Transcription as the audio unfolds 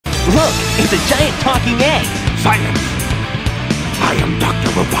Look, it's a giant talking egg. Silence! I am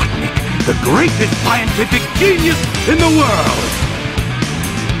Dr. Robotnik, the greatest scientific genius in the world!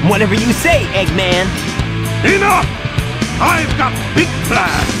 Whatever you say, Eggman. Enough! I've got big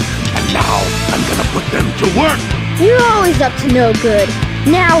plans, and now I'm gonna put them to work! You're always up to no good.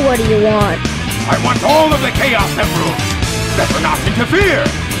 Now what do you want? I want all of the Chaos Emeralds! Better not interfere!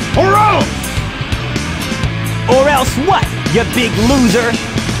 Or else! Or else what, you big loser?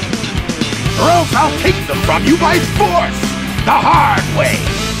 Or else I'll take them from you by force! The hard way!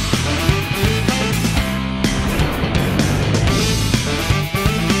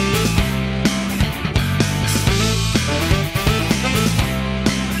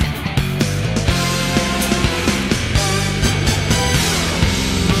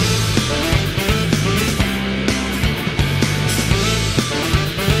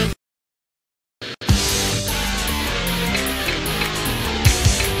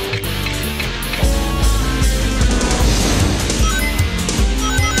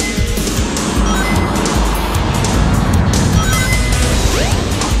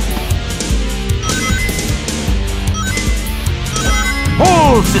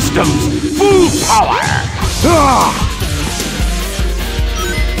 All systems, full power! Ah!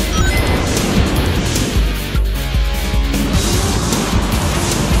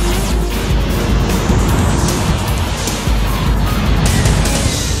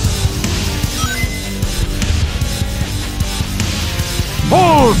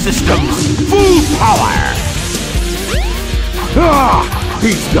 All systems, full power! Ah!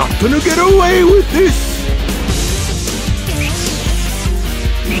 He's not gonna get away with this!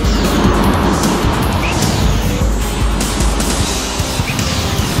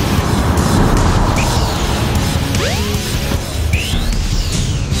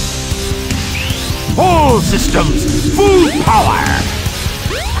 All systems, full power!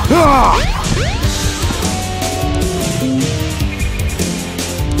 Ah!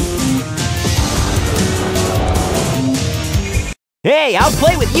 Hey, I'll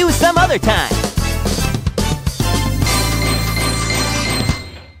play with you some other time.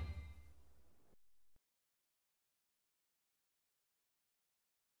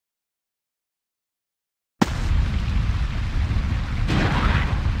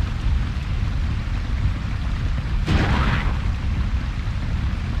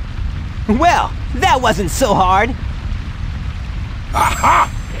 Well, that wasn't so hard. Aha!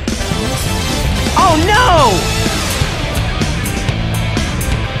 Oh no!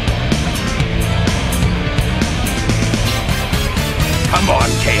 Come on,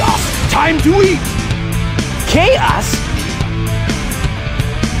 Chaos! Time to eat! Chaos?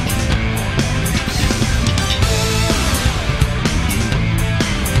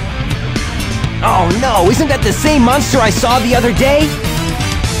 Oh no, isn't that the same monster I saw the other day?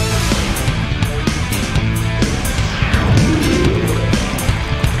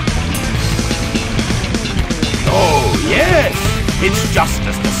 Oh, yes! It's just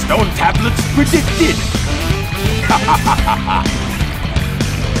as the stone tablets predicted! Ha ha ha ha ha!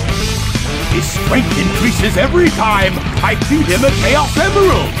 His strength increases every time I feed him a Chaos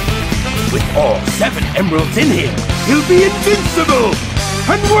Emerald! With all 7 emeralds in him, he'll be invincible!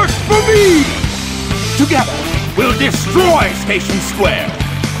 And work for me! Together, we'll destroy Station Square!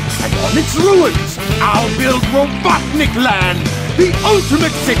 And on its ruins, I'll build Robotnik Land, the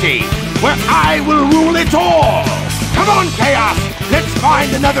ultimate city, where I will rule it all! Come on, Chaos! Let's find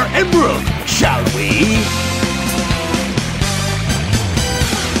another emerald, shall we?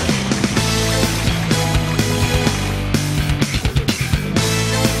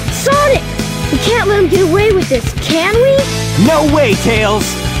 Sonic! We can't let him get away with this, can we? No way, Tails!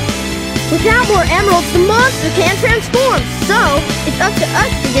 Without more emeralds, the monster can't transform, so it's up to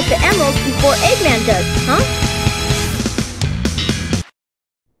us to get the emeralds before Eggman does, huh?